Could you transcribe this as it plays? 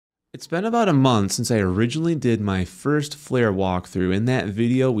It's been about a month since I originally did my first Flare walkthrough. In that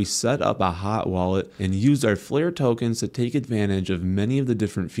video, we set up a hot wallet and used our Flare tokens to take advantage of many of the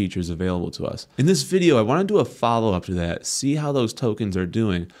different features available to us. In this video, I want to do a follow-up to that, see how those tokens are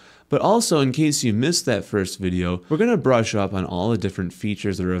doing. But also, in case you missed that first video, we're going to brush up on all the different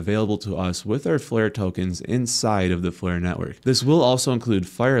features that are available to us with our Flare tokens inside of the Flare network. This will also include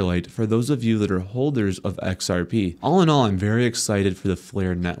Firelight for those of you that are holders of XRP. All in all, I'm very excited for the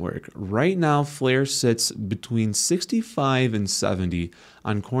Flare network. Right now, Flare sits between 65 and 70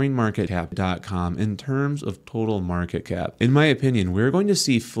 on coinmarketcap.com in terms of total market cap. In my opinion, we're going to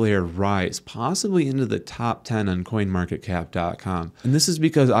see Flare rise possibly into the top 10 on coinmarketcap.com. And this is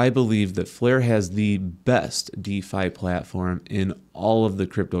because I believe that Flare has the best DeFi platform in all of the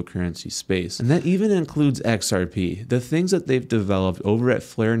cryptocurrency space. And that even includes XRP. The things that they've developed over at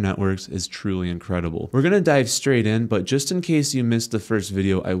Flare Networks is truly incredible. We're going to dive straight in, but just in case you missed the first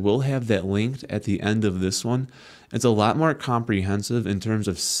video, I will have that linked at the end of this one. It's a lot more comprehensive in terms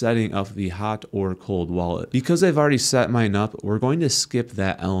of setting up the hot or cold wallet. Because I've already set mine up, we're going to skip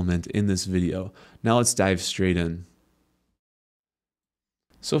that element in this video. Now let's dive straight in.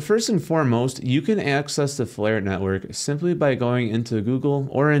 So first and foremost, you can access the Flare network simply by going into Google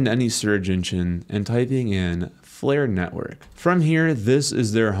or in any search engine and typing in Flare network. From here, this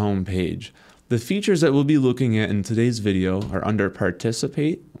is their home page. The features that we'll be looking at in today's video are under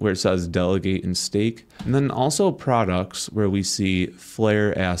Participate, where it says Delegate and Stake, and then also Products, where we see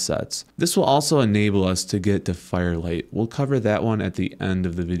Flare Assets. This will also enable us to get to Firelight. We'll cover that one at the end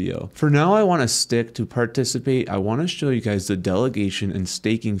of the video. For now, I want to stick to Participate. I want to show you guys the delegation and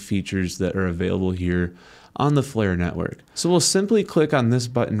staking features that are available here on the Flare network. So we'll simply click on this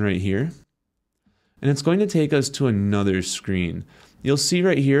button right here, and it's going to take us to another screen. You'll see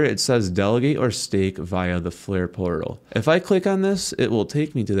right here it says delegate or stake via the Flare portal. If I click on this, it will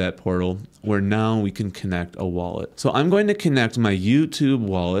take me to that portal where now we can connect a wallet. So I'm going to connect my YouTube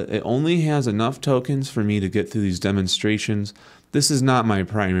wallet. It only has enough tokens for me to get through these demonstrations. This is not my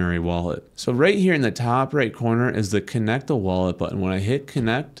primary wallet. So right here in the top right corner is the connect a wallet button. When I hit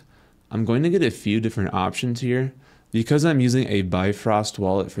connect, I'm going to get a few different options here. Because I'm using a Bifrost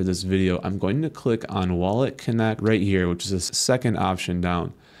wallet for this video, I'm going to click on Wallet Connect right here, which is the second option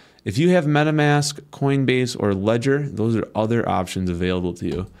down. If you have MetaMask, Coinbase, or Ledger, those are other options available to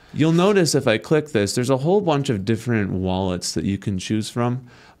you. You'll notice if I click this, there's a whole bunch of different wallets that you can choose from.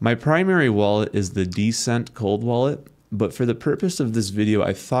 My primary wallet is the Decent Cold Wallet, but for the purpose of this video,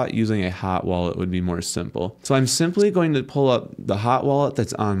 I thought using a hot wallet would be more simple. So I'm simply going to pull up the hot wallet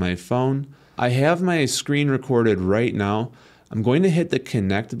that's on my phone. I have my screen recorded right now. I'm going to hit the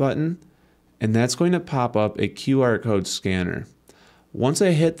connect button, and that's going to pop up a QR code scanner. Once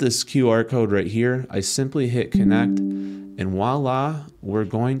I hit this QR code right here, I simply hit connect, and voila, we're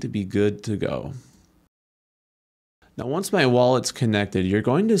going to be good to go. Now, once my wallet's connected, you're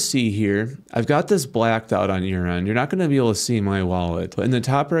going to see here, I've got this blacked out on your end. You're not going to be able to see my wallet, but in the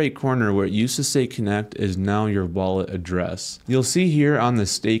top right corner where it used to say connect is now your wallet address. You'll see here on the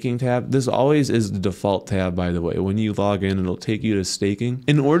staking tab, this always is the default tab, by the way. When you log in, it'll take you to staking.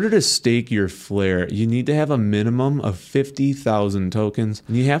 In order to stake your Flare, you need to have a minimum of 50,000 tokens,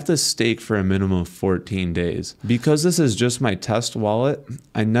 and you have to stake for a minimum of 14 days. Because this is just my test wallet,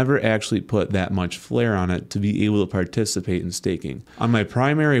 I never actually put that much Flare on it to be able to participate in staking. On my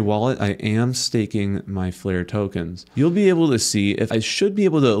primary wallet, I am staking my Flare tokens. You'll be able to see if I should be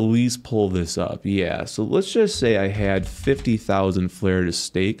able to at least pull this up. Yeah, so let's just say I had 50,000 Flare to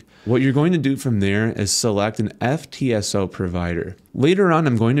stake. What you're going to do from there is select an FTSO provider. Later on,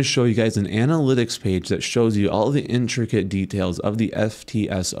 I'm going to show you guys an analytics page that shows you all the intricate details of the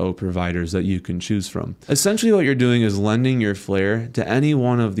FTSO providers that you can choose from. Essentially, what you're doing is lending your Flare to any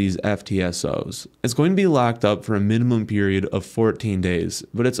one of these FTSOs. It's going to be locked up for a minimum period of 14 days,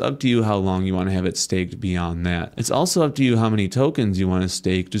 but it's up to you how long you want to have it staked beyond that. It's also up to you how many tokens you want to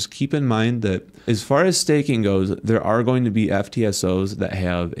stake. Just keep in mind that as far as staking goes, there are going to be FTSOs that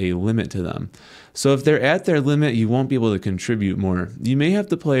have a limit to them. So if they're at their limit, you won't be able to contribute more. You may have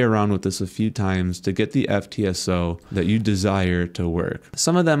to play around with this a few times to get the FTSO that you desire to work.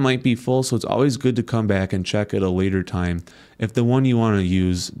 Some of them might be full, so it's always good to come back and check at a later time if the one you want to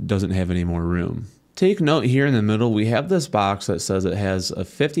use doesn't have any more room. Take note here in the middle, we have this box that says it has a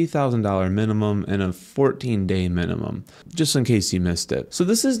 $50,000 minimum and a 14-day minimum, just in case you missed it. So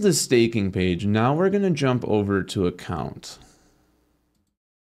this is the staking page. Now we're going to jump over to account.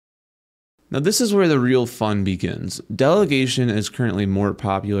 Now this is where the real fun begins. Delegation is currently more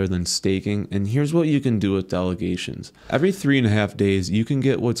popular than staking, and here's what you can do with delegations. Every 3.5 days, you can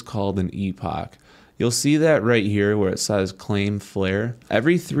get what's called an epoch. You'll see that right here where it says claim flare.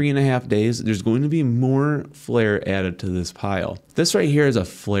 Every 3.5 days, there's going to be more flare added to this pile. This right here is a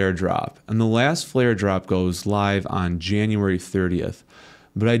flare drop, and the last flare drop goes live on January 30th.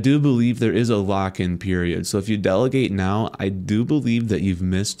 But I do believe there is a lock-in period. So if you delegate now, I do believe that you've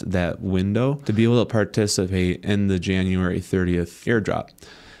missed that window to be able to participate in the January 30th airdrop.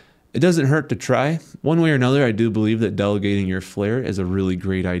 It doesn't hurt to try. One way or another, I do believe that delegating your flare is a really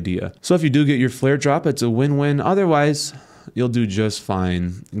great idea. So if you do get your flare drop, it's a win-win. Otherwise, you'll do just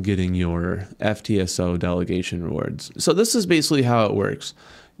fine getting your FTSO delegation rewards. So this is basically how it works.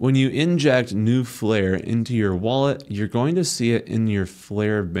 When you inject new flare into your wallet, you're going to see it in your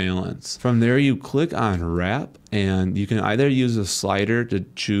flare balance. From there, you click on wrap, and you can either use a slider to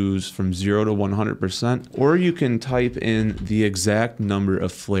choose from 0 to 100%, or you can type in the exact number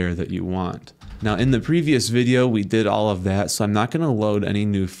of flare that you want. Now, in the previous video, we did all of that, so I'm not going to load any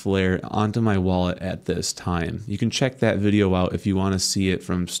new flare onto my wallet at this time. You can check that video out if you want to see it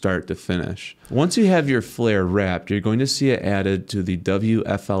from start to finish. Once you have your flare wrapped, you're going to see it added to the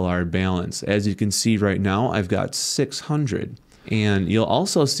wflr balance. As you can see right now, I've got 600. And you'll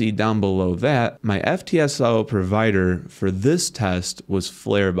also see down below that my FTSO provider for this test was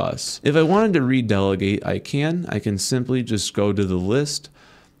Flarebus. If I wanted to redelegate, I can simply just go to the list.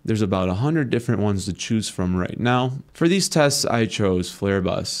 There's about 100 different ones to choose from right now. For these tests, I chose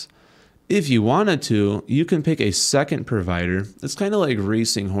Flarebus. If you wanted to, you can pick a second provider. It's kind of like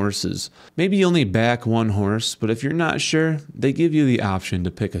racing horses. Maybe you only back one horse, but if you're not sure, they give you the option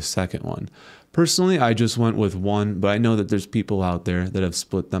to pick a second one. Personally, I just went with one, but I know that there's people out there that have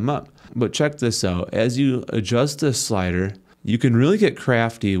split them up. But check this out. As you adjust this slider, you can really get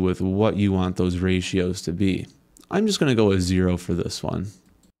crafty with what you want those ratios to be. I'm just going to go with 0 for this one.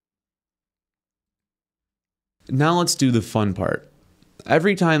 Now let's do the fun part.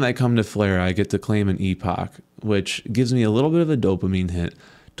 Every time I come to Flare, I get to claim an epoch, which gives me a little bit of a dopamine hit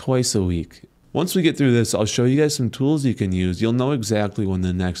twice a week. Once we get through this, I'll show you guys some tools you can use. You'll know exactly when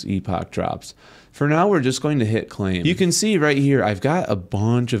the next epoch drops. For now, we're just going to hit claim. You can see right here, I've got a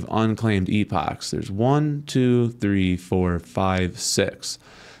bunch of unclaimed epochs. There's 1, 2, 3, 4, 5, 6.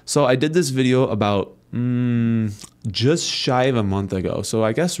 So I did this video about just shy of a month ago. So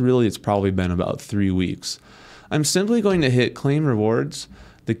I guess really it's probably been about 3 weeks. I'm simply going to hit claim rewards.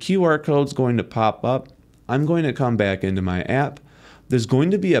 The QR code's going to pop up. I'm going to come back into my app. There's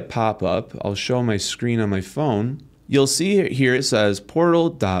going to be a pop-up. I'll show my screen on my phone. You'll see here it says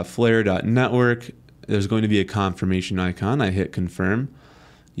portal.flare.network. There's going to be a confirmation icon. I hit confirm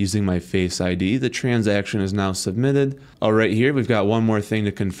using my Face ID. The transaction is now submitted. Oh, right here, we've got one more thing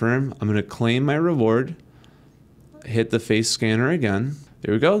to confirm. I'm going to claim my reward. Hit the face scanner again.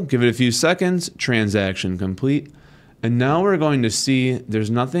 There we go. Give it a few seconds. Transaction complete. And now we're going to see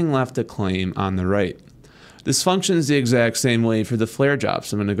there's nothing left to claim on the right. This functions the exact same way for the flare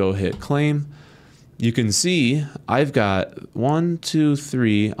drops. I'm going to go hit claim. You can see I've got 1, 2,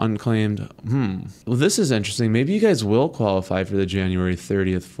 3 unclaimed. Well, this is interesting. Maybe you guys will qualify for the January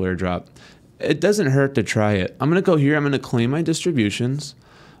 30th flare drop. It doesn't hurt to try it. I'm going to go here. I'm going to claim my distributions.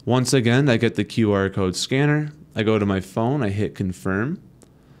 Once again, I get the QR code scanner. I go to my phone. I hit confirm.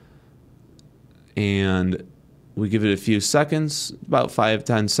 And we give it a few seconds, about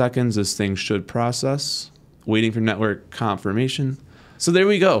 5-10 seconds. This thing should process. Waiting for network confirmation. So there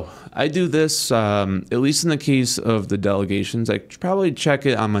we go. I do this, at least in the case of the delegations, I probably check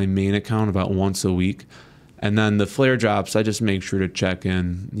it on my main account about once a week. And then the flare drops, I just make sure to check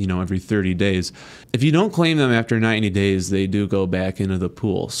in, every 30 days. If you don't claim them after 90 days, they do go back into the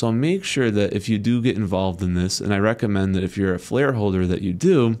pool. So make sure that if you do get involved in this, and I recommend that if you're a flare holder that you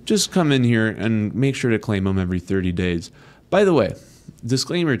do, just come in here and make sure to claim them every 30 days. By the way,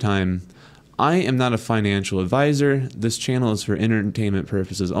 disclaimer time, I am not a financial advisor. This channel is for entertainment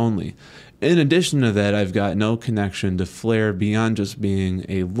purposes only. In addition to that, I've got no connection to Flare beyond just being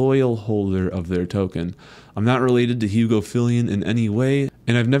a loyal holder of their token. I'm not related to Hugo Fillion in any way,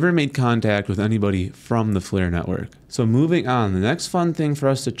 and I've never made contact with anybody from the Flare network. So moving on, the next fun thing for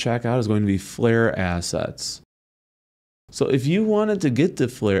us to check out is going to be Flare assets. So if you wanted to get the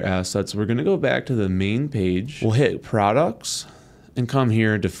Flare assets, we're going to go back to the main page. We'll hit products and come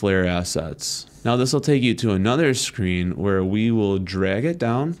here to Flare assets. Now this will take you to another screen where we will drag it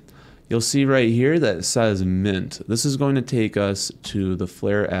down. You'll see right here that it says mint. This is going to take us to the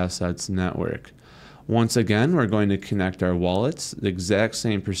Flare assets network. Once again, we're going to connect our wallets, the exact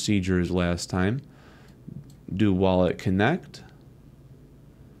same procedure as last time. Do wallet connect.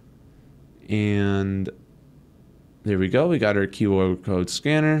 And there we go. We got our QR code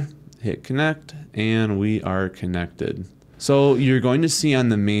scanner. Hit connect and we are connected. So you're going to see on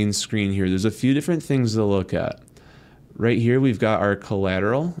the main screen here, there's a few different things to look at. Right here, we've got our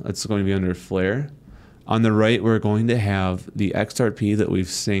collateral. That's going to be under Flare. On the right, we're going to have the XRP that we've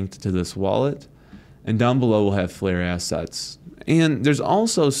synced to this wallet. And down below, we'll have Flare assets. And there's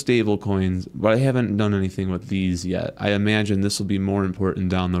also stable coins, but I haven't done anything with these yet. I imagine this will be more important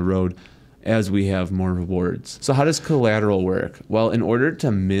down the road as we have more rewards. So how does collateral work? Well, in order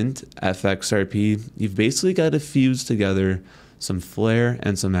to mint FXRP, you've basically got to fuse together some Flare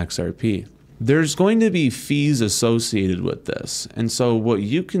and some XRP. There's going to be fees associated with this. And so what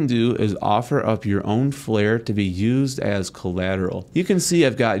you can do is offer up your own Flare to be used as collateral. You can see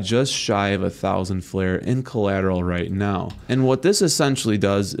I've got just shy of 1,000 Flare in collateral right now. And what this essentially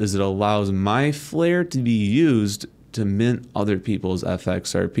does is it allows my Flare to be used to mint other people's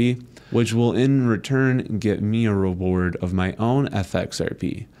FXRP, which will in return get me a reward of my own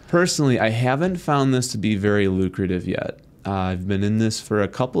FXRP. Personally, I haven't found this to be very lucrative yet. I've been in this for a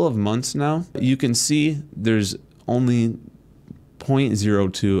couple of months now. You can see there's only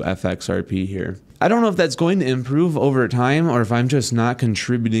 0.02 FXRP here. I don't know if that's going to improve over time or if I'm just not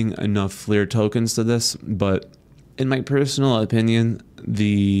contributing enough Flare tokens to this, but in my personal opinion,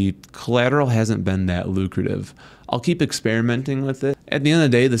 the collateral hasn't been that lucrative. I'll keep experimenting with it. At the end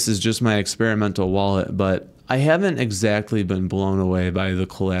of the day, this is just my experimental wallet, but I haven't exactly been blown away by the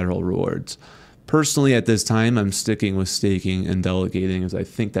collateral rewards. Personally, at this time, I'm sticking with staking and delegating as I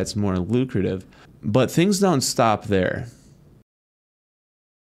think that's more lucrative. But things don't stop there.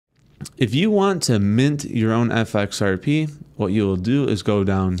 If you want to mint your own FXRP, what you will do is go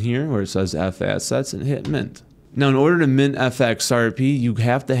down here where it says F assets and hit mint. Now, in order to mint FXRP, you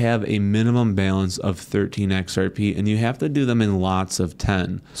have to have a minimum balance of 13 XRP, and you have to do them in lots of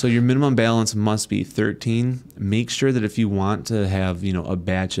 10. So your minimum balance must be 13. Make sure that if you want to have, a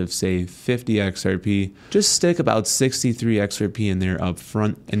batch of, say, 50 XRP, just stick about 63 XRP in there up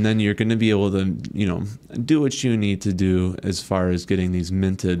front, and then you're going to be able to, do what you need to do as far as getting these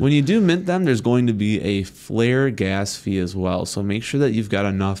minted. When you do mint them, there's going to be a Flare gas fee as well. So make sure that you've got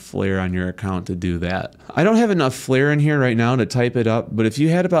enough Flare on your account to do that. I don't have enough Flare in here right now to type it up, but if you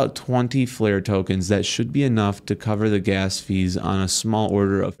had about 20 Flare tokens, that should be enough to cover the gas fees on a small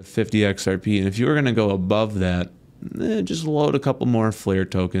order of 50 XRP. And if you were going to go above that, just load a couple more Flare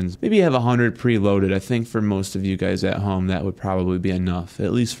tokens. Maybe you have 100 preloaded. I think for most of you guys at home, that would probably be enough,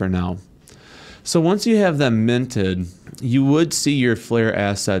 at least for now. So once you have them minted, you would see your Flare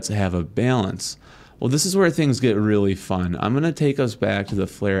assets have a balance. Well, this is where things get really fun. I'm going to take us back to the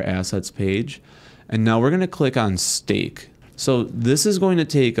Flare assets page. And now we're going to click on stake. So this is going to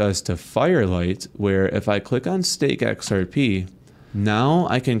take us to Firelight, where if I click on stake XRP, now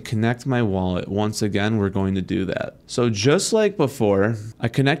I can connect my wallet. Once again, we're going to do that. So just like before, I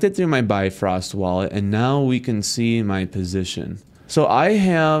connected through my Bifrost wallet, and now we can see my position. So I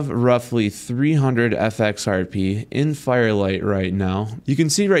have roughly 300 FXRP in Firelight right now. You can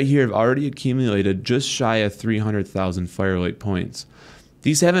see right here, I've already accumulated just shy of 300,000 Firelight points.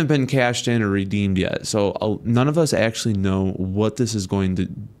 These haven't been cashed in or redeemed yet, so none of us actually know what this is going to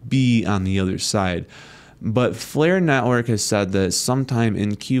be on the other side. But Flare Network has said that sometime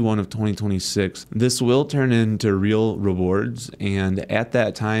in Q1 of 2026, this will turn into real rewards, and at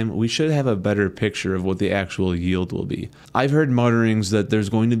that time, we should have a better picture of what the actual yield will be. I've heard mutterings that there's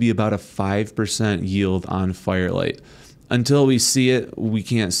going to be about a 5% yield on Firelight. Until we see it, we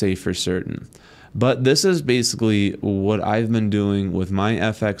can't say for certain. But this is basically what I've been doing with my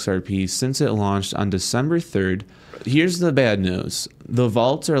FXRP since it launched on December 3rd. Here's the bad news. The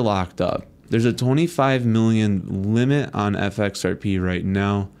vaults are locked up. There's a 25 million limit on FXRP right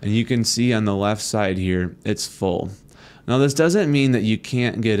now, and you can see on the left side here, it's full. Now this doesn't mean that you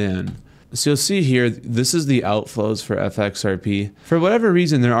can't get in. So you'll see here, this is the outflows for FXRP. For whatever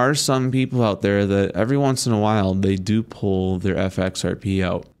reason, there are some people out there that every once in a while, they do pull their FXRP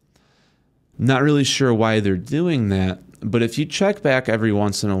out. Not really sure why they're doing that, but if you check back every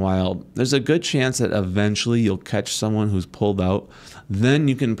once in a while, there's a good chance that eventually you'll catch someone who's pulled out, then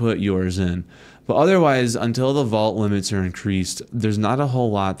you can put yours in. But otherwise, until the vault limits are increased, there's not a whole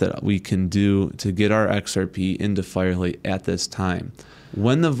lot that we can do to get our XRP into Firelight at this time.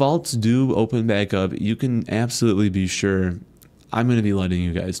 When the vaults do open back up, you can absolutely be sure I'm going to be letting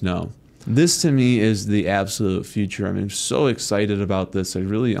you guys know. This to me is the absolute future. I'm so excited about this. I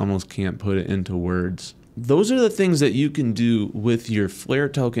really almost can't put it into words. Those are the things that you can do with your Flare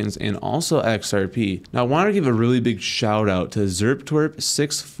tokens and also XRP. Now I want to give a really big shout out to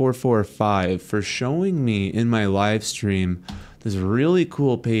ZerpTwerp6445 for showing me in my live stream this really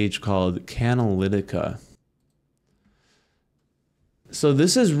cool page called Catenalytica. So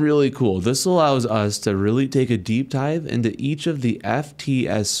this is really cool. This allows us to really take a deep dive into each of the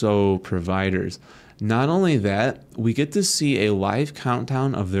FTSO providers. Not only that, we get to see a live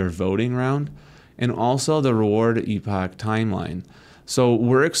countdown of their voting round and also the reward epoch timeline. So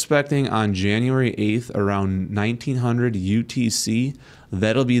we're expecting on January 8th around 1900 UTC,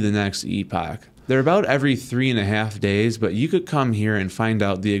 that'll be the next epoch. They're about every 3.5 days, but you could come here and find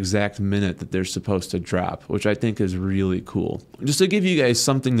out the exact minute that they're supposed to drop, which I think is really cool. Just to give you guys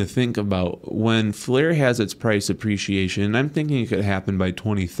something to think about, when Flare has its price appreciation, and I'm thinking it could happen by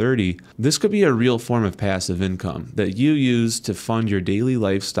 2030, this could be a real form of passive income that you use to fund your daily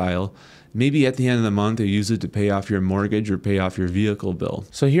lifestyle. Maybe at the end of the month, you use it to pay off your mortgage or pay off your vehicle bill.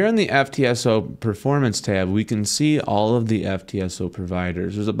 So here in the FTSO Performance tab, we can see all of the FTSO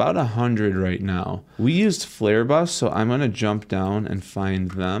providers. There's about 100 right now. We used Flarebus, so I'm going to jump down and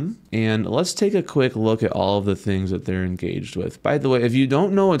find them. And let's take a quick look at all of the things that they're engaged with. By the way, if you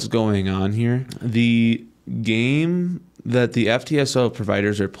don't know what's going on here, the game that the FTSO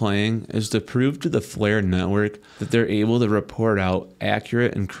providers are playing is to prove to the Flare network that they're able to report out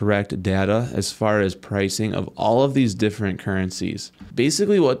accurate and correct data as far as pricing of all of these different currencies.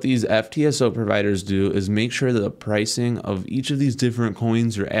 Basically what these FTSO providers do is make sure that the pricing of each of these different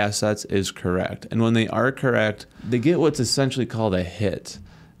coins or assets is correct. And when they are correct, they get what's essentially called a hit.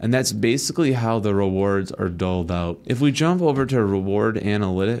 And that's basically how the rewards are doled out. If we jump over to reward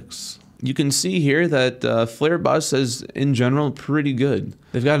analytics, you can see here that Flarebus is in general pretty good.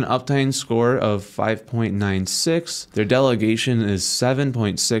 They've got an uptime score of 5.96. Their delegation is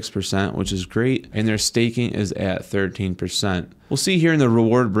 7.6%, which is great. And their staking is at 13%. We'll see here in the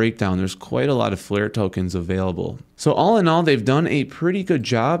reward breakdown, there's quite a lot of Flare tokens available. So all in all, they've done a pretty good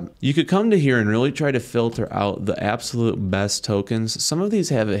job. You could come to here and really try to filter out the absolute best tokens. Some of these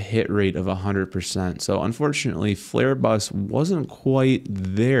have a hit rate of 100%. So unfortunately, Flarebus wasn't quite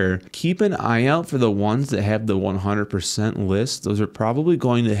there. Keep an eye out for the ones that have the 100% list. Those are probably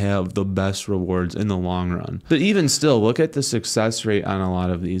going to have the best rewards in the long run. But even still, look at the success rate on a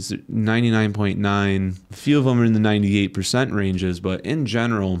lot of these, 99.9. A few of them are in the 98% ranges, but in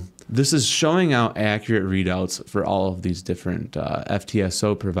general, this is showing out accurate readouts for all of these different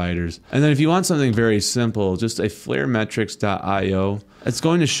FTSO providers. And then if you want something very simple, just a flaremetrics.io, it's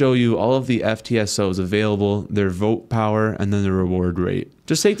going to show you all of the FTSOs available, their vote power, and then the reward rate.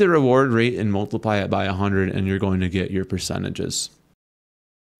 Just take the reward rate and multiply it by 100 and you're going to get your percentages.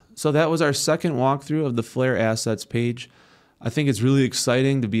 So that was our second walkthrough of the Flare Assets page. I think it's really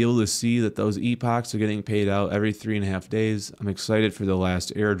exciting to be able to see that those epochs are getting paid out every 3.5 days. I'm excited for the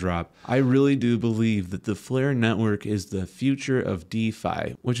last airdrop. I really do believe that the Flare network is the future of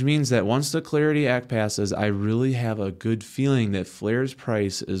DeFi, which means that once the Clarity Act passes, I really have a good feeling that Flare's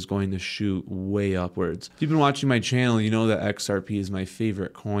price is going to shoot way upwards. If you've been watching my channel, you know that XRP is my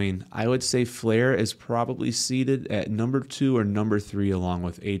favorite coin. I would say Flare is probably seated at number 2 or number 3 along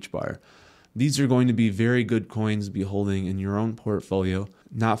with HBAR. These are going to be very good coins to be holding in your own portfolio.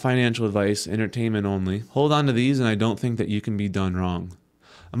 Not financial advice, entertainment only. Hold on to these and I don't think that you can be done wrong.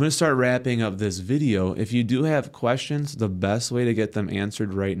 I'm going to start wrapping up this video. If you do have questions, the best way to get them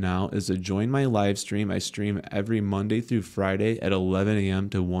answered right now is to join my live stream. I stream every Monday through Friday at 11 a.m.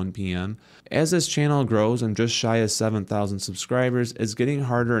 to 1 p.m. As this channel grows, I'm just shy of 7,000 subscribers. It's getting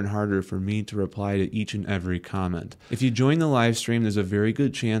harder and harder for me to reply to each and every comment. If you join the live stream, there's a very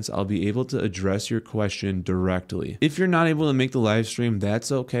good chance I'll be able to address your question directly. If you're not able to make the live stream,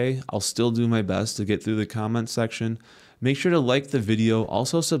 that's okay. I'll still do my best to get through the comment section. Make sure to like the video,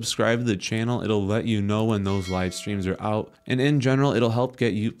 also subscribe to the channel. It'll let you know when those live streams are out. And in general, it'll help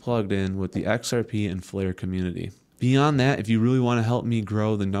get you plugged in with the XRP and Flare community. Beyond that, if you really want to help me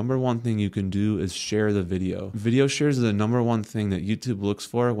grow, the number one thing you can do is share the video. Video shares are the number one thing that YouTube looks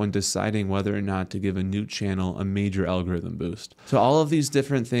for when deciding whether or not to give a new channel a major algorithm boost. So all of these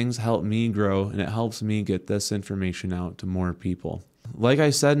different things help me grow and it helps me get this information out to more people. Like I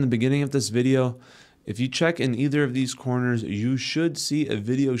said in the beginning of this video, if you check in either of these corners, you should see a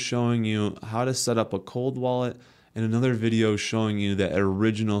video showing you how to set up a cold wallet and another video showing you that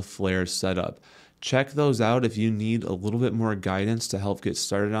original Flare setup. Check those out if you need a little bit more guidance to help get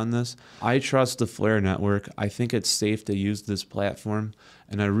started on this. I trust the Flare network. I think it's safe to use this platform,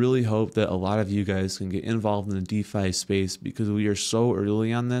 and I really hope that a lot of you guys can get involved in the DeFi space because we are so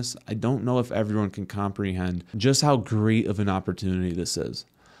early on this. I don't know if everyone can comprehend just how great of an opportunity this is.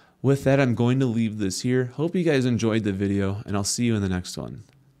 With that, I'm going to leave this here. Hope you guys enjoyed the video, and I'll see you in the next one.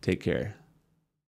 Take care.